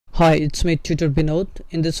Hi, it's me Tutor Binod.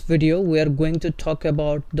 In this video we are going to talk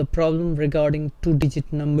about the problem regarding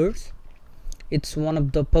two-digit numbers. It's one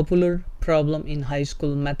of the popular problem in high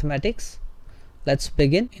school mathematics. Let's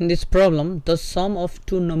begin. In this problem, the sum of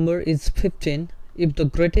two numbers is 15 if the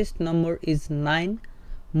greatest number is 9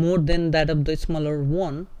 more than that of the smaller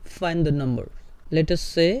one. Find the numbers. Let us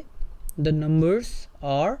say the numbers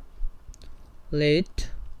are,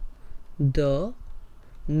 let the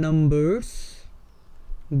numbers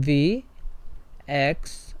v,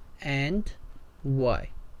 x and y.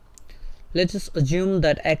 Let us assume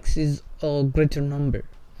that x is a greater number.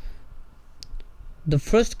 The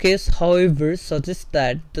first case, however, suggests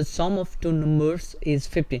that the sum of two numbers is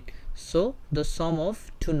 15. So the sum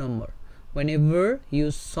of two numbers, whenever you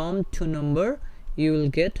sum two numbers, you will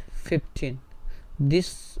get 15.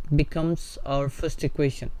 This becomes our first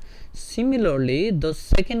equation. Similarly, the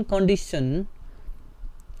second condition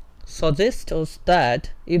suggests us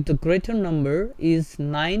that if the greater number is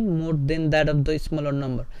 9 more than that of the smaller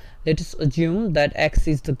number, let us assume that x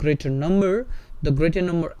is the greater number. The greater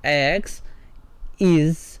number x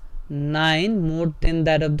is 9 more than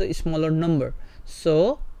that of the smaller number.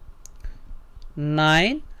 So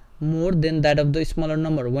 9 more than that of the smaller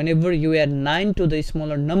number. Whenever you add 9 to the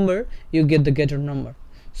smaller number, you get the greater number.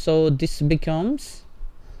 So this becomes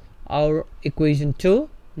our equation 2.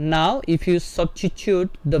 Now if you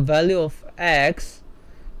substitute the value of x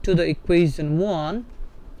to the equation 1,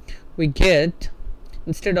 we get,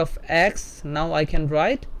 instead of x, now I can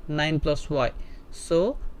write 9 plus y.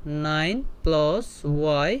 So 9 plus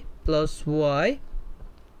y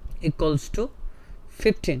equals to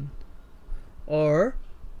 15, or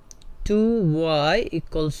 2y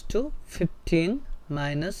equals to 15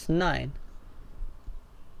 minus 9,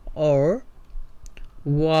 or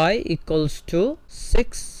y equals to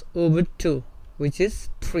 6 over 2, which is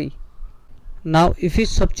 3. Now if we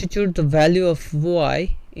substitute the value of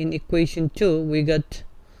y in equation 2, we got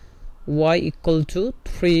y equal to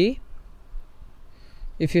 3.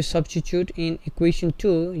 If you substitute in equation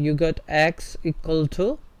 2, you got x equal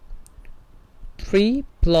to 3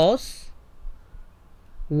 plus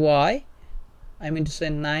y, I mean to say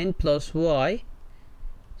 9 plus y.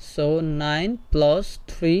 So 9 plus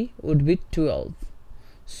 3 would be 12.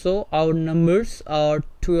 So our numbers are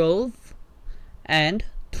 12 and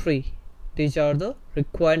 3. These are the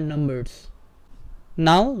required numbers.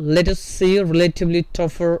 Now let us see relatively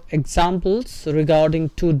tougher examples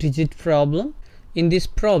regarding two-digit problem. In this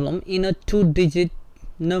problem, in a two-digit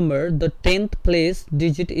number, the 10th place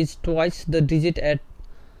digit is twice the digit at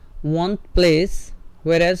 1th place,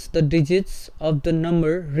 whereas the digits of the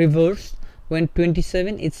number reversed when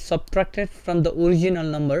 27 is subtracted from the original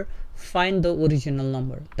number. Find the original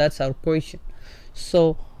number. That's our question.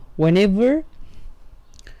 So whenever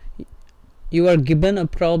you are given a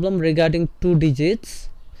problem regarding two digits,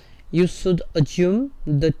 you should assume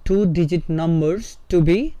the two-digit numbers to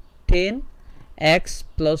be 10x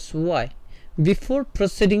plus y. Before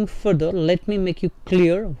proceeding further, let me make you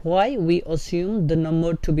clear why we assume the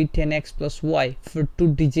number to be 10x plus y for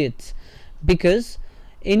two digits. Because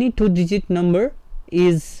any two-digit number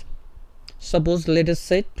is, suppose let us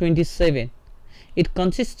say 27, it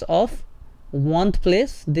consists of 1th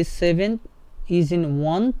place. This 7 is in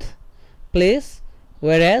 1th place,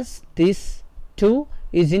 whereas this 2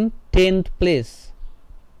 is in 10th place.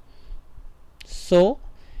 So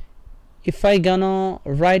if I gonna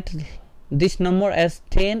write this number as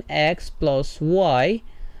 10x plus y,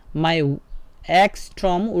 my x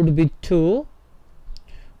term would be 2,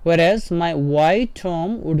 whereas my y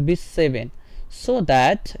term would be 7. So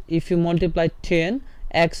that if you multiply 10,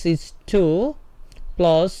 x is 2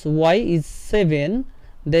 plus y is 7,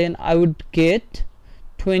 then I would get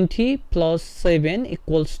 20 plus 7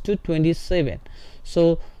 equals to 27.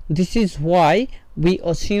 So this is why we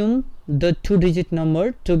assume the two-digit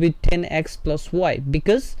number to be 10x plus y,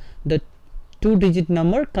 because the two-digit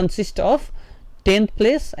number consists of 10th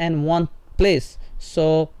place and 1th place.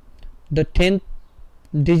 So the 10th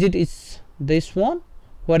digit is this one,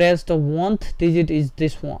 whereas the 1th digit is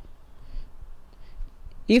this one.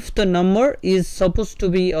 If the number is supposed to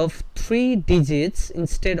be of 3 digits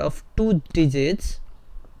instead of 2 digits,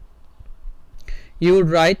 you would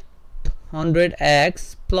write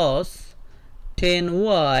 100x plus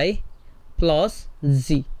 10y plus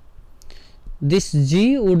z. This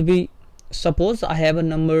g would be, suppose I have a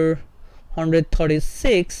number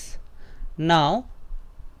 136. Now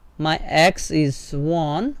my x is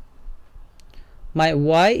 1, my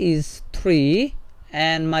y is 3,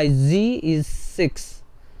 and my z is 6.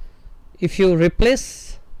 If you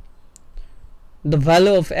replace the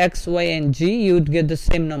value of x, y and g, you would get the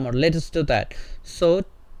same number. Let us do that. So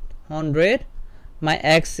 100, my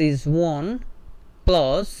x is 1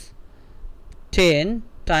 plus 10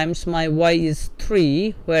 times my y is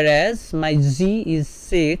 3, whereas my z is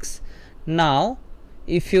 6. Now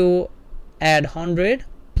if you add 100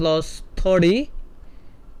 plus 30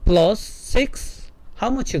 plus 6, how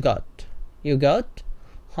much you got? You got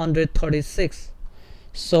 136.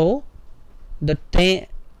 So the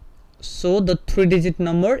 3-digit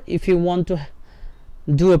number, if you want to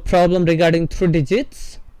do a problem regarding 3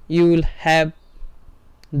 digits, you will have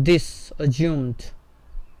this assumed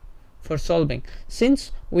for solving.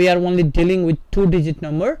 Since we are only dealing with 2-digit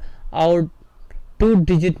number, our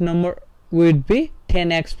 2-digit number would be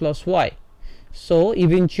 10x plus y. So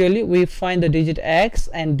eventually we find the digit x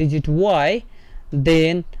and digit y,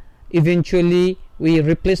 then eventually we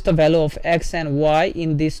replace the value of x and y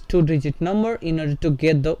in this 2-digit number in order to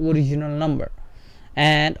get the original number.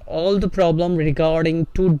 And all the problem regarding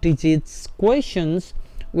 2 digits questions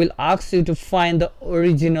will ask you to find the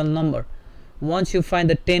original number. Once you find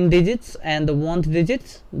the 10 digits and the 1th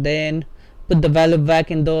digits, then put the value back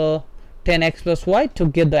in the 10x plus y to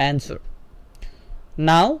get the answer.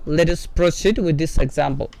 Now let us proceed with this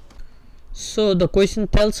example. So the question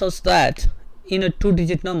tells us that in a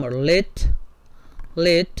 2-digit number, let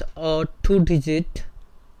a 2-digit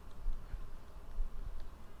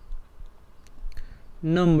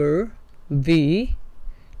number be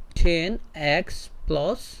 10x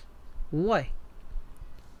plus y.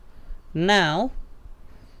 Now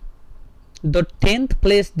the 10th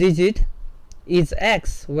place digit is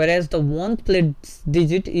x, whereas the 1st place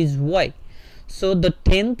digit is y. So the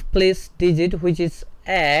 10th place digit, which is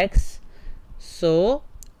x, so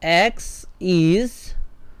x is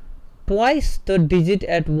twice the digit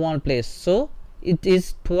at one place, so it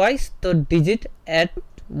is twice the digit at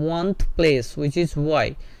 1th place, which is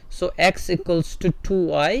y. So x equals to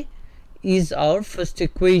 2y is our first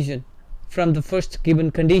equation from the first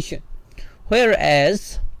given condition,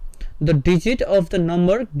 whereas the digit of the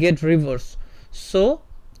number get reversed. So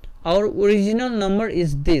our original number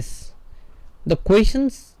is this. The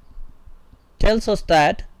question tells us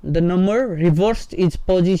that the number reversed its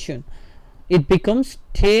position. It becomes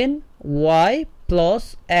 10y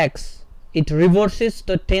plus x. It reverses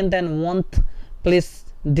the 10th and 1st place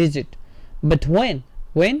digit. But when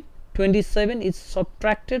 27 is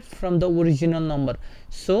subtracted from the original number,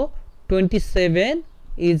 so 27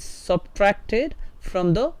 is subtracted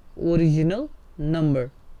from the original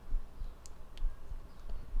number.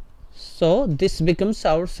 So this becomes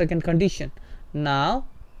our second condition. Now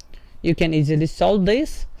you can easily solve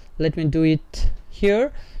this. Let me do it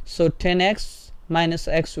here. So 10x minus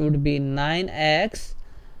x would be 9x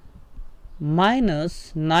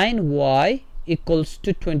minus 9y equals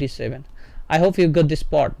to 27. I hope you got this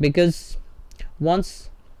part, because once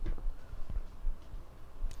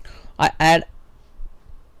I add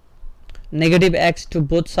negative x to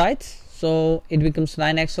both sides, so it becomes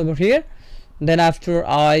 9x over here. Then after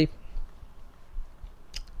I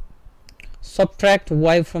subtract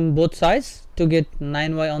y from both sides to get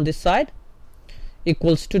 9y on this side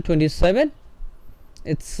equals to 27.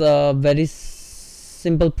 It's a very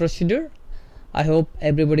simple procedure. I hope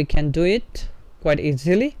everybody can do it quite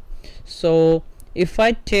easily. So if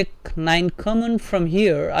I take 9 common from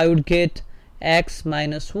here, I would get x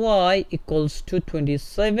minus y equals to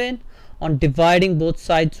 27. On dividing both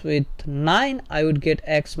sides with 9, I would get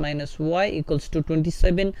x minus y equals to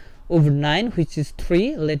 27 over 9, which is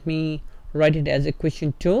 3. Let me write it as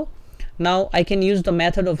equation 2. Now I can use the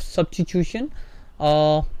method of substitution,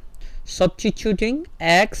 substituting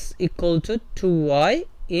x equal to 2y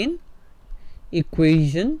in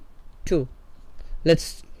equation 2.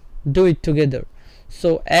 Let's do it together.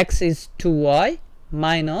 So x is 2y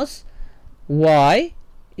minus y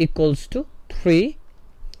equals to 3.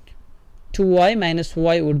 2y minus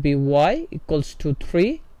y would be y equals to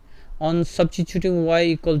 3. On substituting y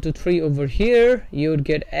equal to 3 over here, you would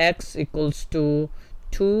get x equals to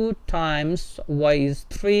 2 times y is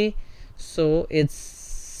 3, so it's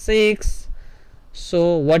 6.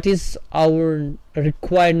 So what is our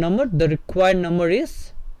required number? The required number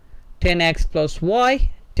is 10x plus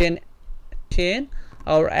y. 10.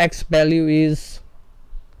 Our x value is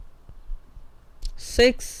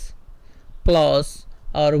 6 plus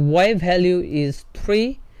our y value is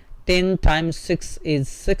 3. 10 times 6 is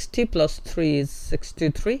 60 plus 3 is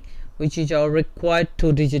 63, which is our required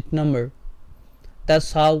 2-digit number.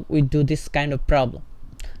 That's how we do this kind of problem.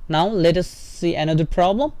 Now let us see another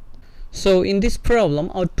problem. So in this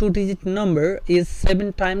problem, our 2-digit number is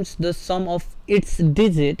 7 times the sum of its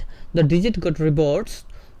digit. The digit got reversed.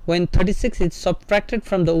 When 36 is subtracted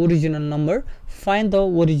from the original number, find the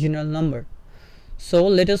original number. So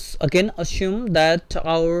let us again assume that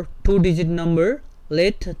our two-digit number,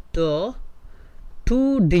 let the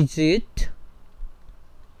two-digit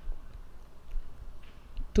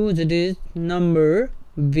number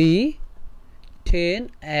be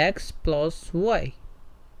 10x plus y.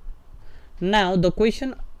 Now the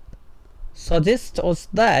question suggests us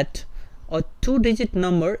that a two-digit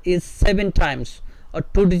number is 7 times. A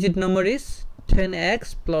two-digit number is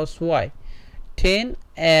 10x plus y.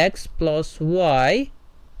 10x plus y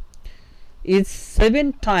is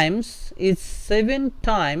 7 times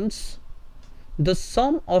the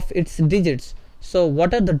sum of its digits. So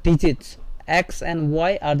what are the digits? X and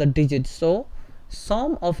y are the digits. So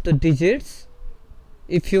sum of the digits,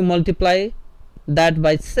 if you multiply that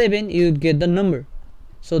by 7, you would get the number.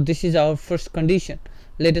 So this is our first condition.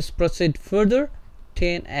 Let us proceed further.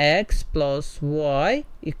 10x plus y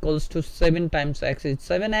equals to 7 times x is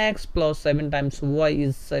 7x plus 7 times y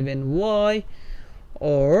is 7y,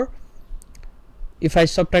 or if I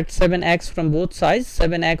subtract 7x from both sides,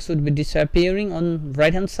 7x would be disappearing on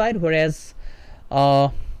right hand side, whereas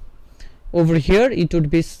over here it would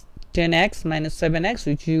be 10x minus 7x,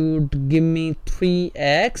 which would give me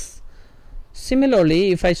 3x.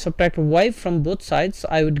 Similarly, if I subtract y from both sides,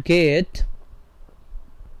 I would get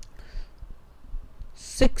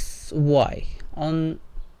 6y. On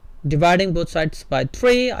dividing both sides by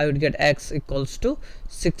 3, I would get x equals to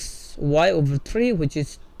 6y over 3, which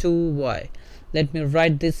is 2y. Let me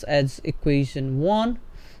write this as equation 1.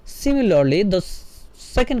 Similarly, the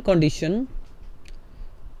second condition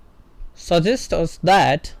suggests us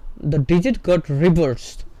that the digit got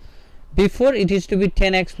reversed. Before it used to be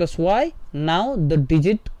 10x plus y, now the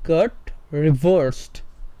digit got reversed,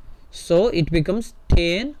 so it becomes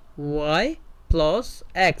 10y plus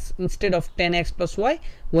x. Instead of 10x plus y,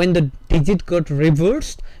 when the digit got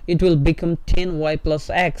reversed, it will become 10y plus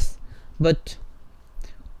x. But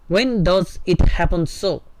when does it happen?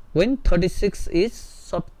 So when 36 is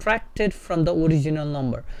subtracted from the original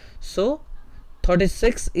number. So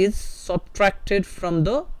 36 is subtracted from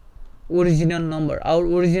the original number. Our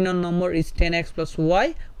original number is 10x plus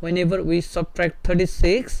y. Whenever we subtract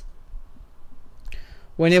 36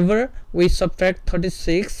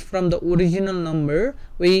 from the original number,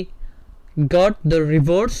 we got the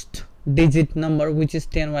reversed digit number, which is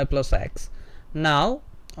 10y plus x. Now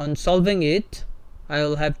on solving it, I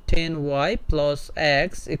will have 10y plus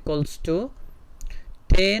x equals to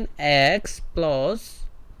 10x plus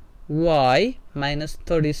y minus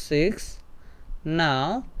 36.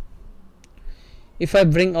 Now if I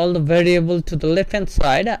bring all the variable to the left hand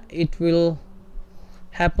side, it will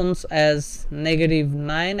happens as negative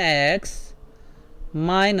 9x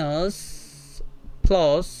minus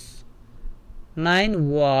plus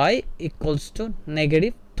 9y equals to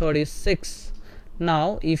negative 36.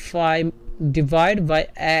 Now if I divide by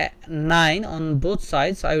 9 on both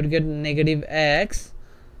sides, I would get negative x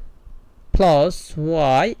plus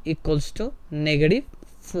y equals to negative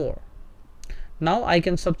 4. Now I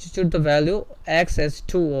can substitute the value x as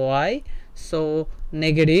 2y, so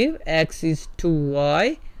negative x is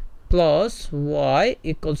 2y plus y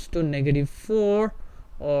equals to negative 4,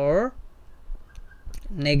 or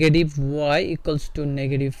negative y equals to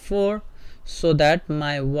negative 4, so that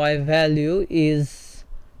my y value is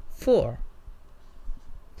 4.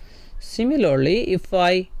 Similarly, if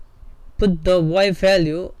I put the y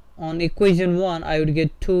value on equation 1, I would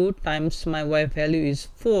get 2 times my y value is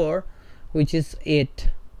 4, which is 8.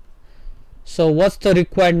 So what's the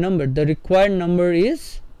required number? The required number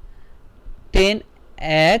is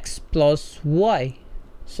 10x plus y.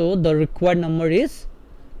 So the required number is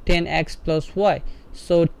 10x plus y.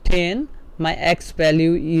 So 10, my x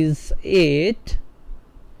value is 8,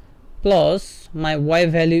 plus my y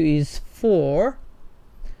value is 4.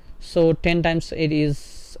 So 10 times 8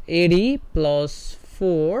 is 80 plus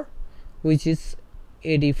 4, which is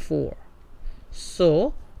 84.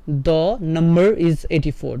 So the number is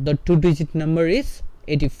 84. The two-digit number is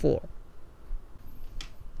 84.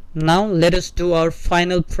 Now let us do our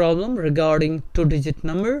final problem regarding two-digit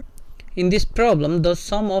number. In this problem, the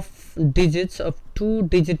sum of digits of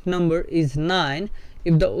two-digit number is 9.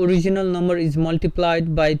 If the original number is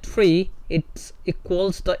multiplied by 3, it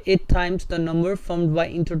equals the 8 times the number formed by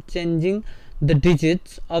interchanging the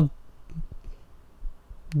digits of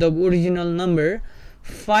the original number.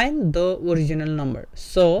 Find the original number.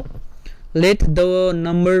 So let the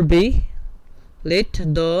number be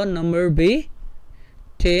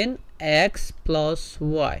 10x plus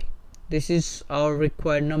y. This is our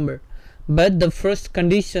required number. But the first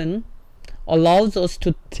condition allows us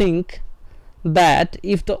to think that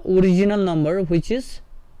if the original number, which is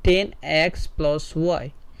 10x plus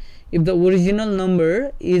y, if the original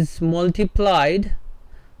number is multiplied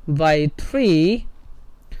by 3,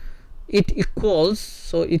 it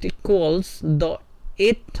equals the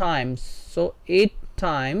 8 times, so 8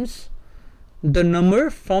 times the number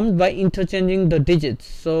formed by interchanging the digits.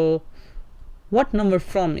 So what number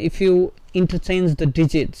formed if you interchange the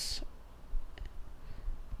digits?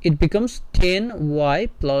 It becomes 10y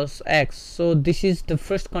plus x. So this is the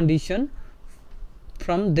first condition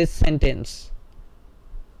from this sentence.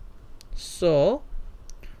 So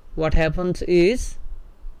what happens is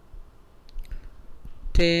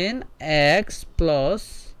 10x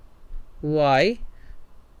plus y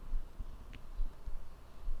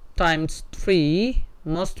times 3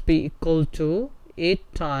 must be equal to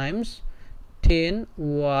 8 times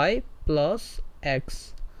 10y plus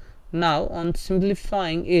x. Now on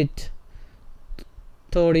simplifying it,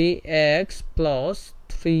 30x plus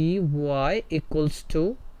 3y equals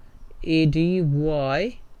to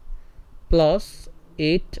 80y plus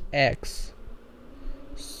 8x.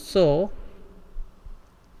 So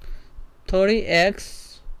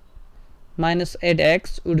 30x minus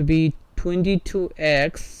 8x would be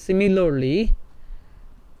 22x. Similarly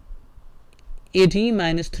 80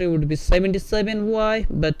 minus 3 would be 77y,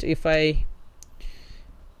 but if I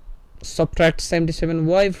subtract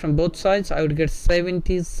 77y from both sides, I would get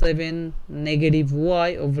 77 negative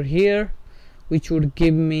y over here, which would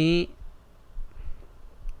give me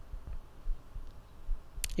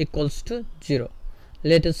equals to 0.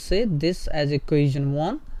 Let us say this as equation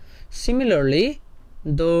 1. Similarly,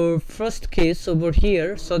 the first case over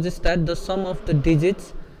here suggests that the sum of the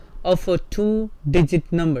digits of a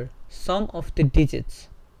 2-digit number, sum of the digits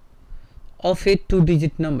of a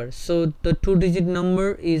 2-digit number. So the 2-digit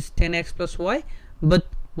number is 10x plus y, but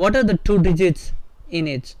what are the 2 digits in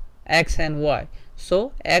it? X and y.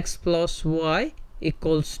 So x plus y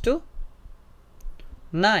equals to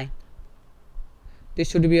 9. This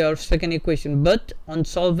should be our second equation, but on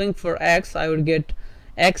solving for x, I would get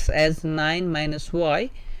x as 9 minus y.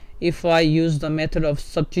 If I use the method of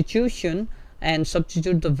substitution and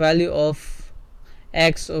substitute the value of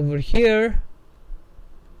x over here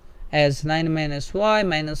as 9 minus y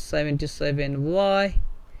minus 77y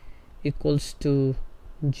equals to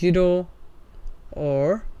 0,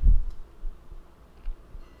 or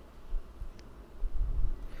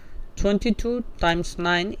 22 times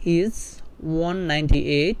 9 is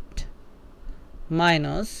 198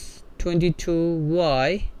 minus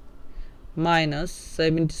 22y minus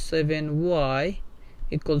 77y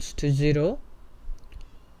equals to 0,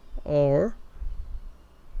 or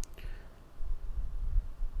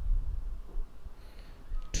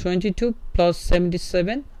 22 plus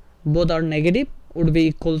 77, both are negative, would be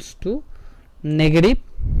equals to negative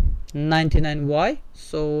 99y.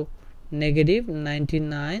 So negative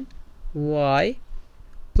 99y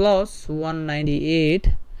plus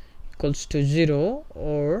 198 equals to 0,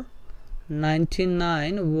 or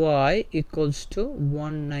 99y equals to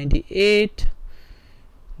 198.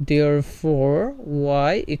 Therefore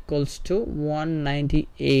y equals to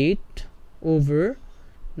 198 over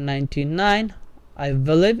 99. I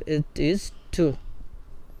believe it is 2.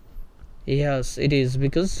 Yes, it is,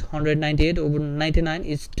 because 198 over 99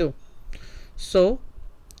 is 2. So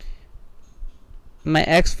my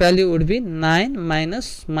x value would be 9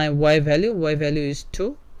 minus my y value is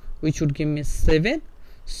 2, which would give me 7.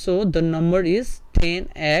 So the number is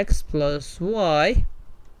 10x plus y.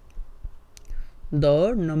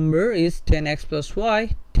 The number is 10x plus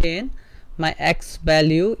y. 10, my x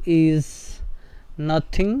value is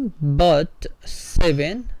nothing but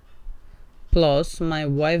 7, plus my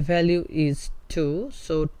y value is 2.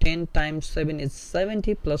 So 10 times 7 is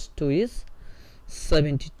 70, plus 2 is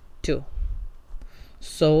 72.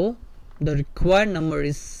 So the required number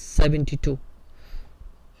is 72.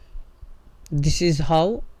 This is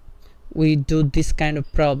how we do this kind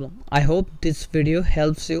of problem. I hope this video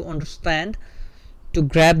helps you understand to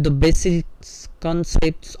grab the basic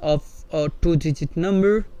concepts of a 2-digit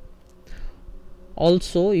number.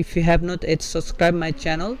 Also, if you have not yet subscribed my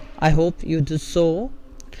channel, I hope you do so,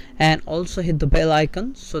 and also hit the bell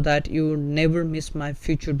icon so that you never miss my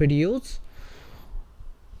future videos.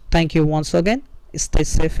 Thank you once again. Stay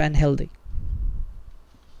safe and healthy.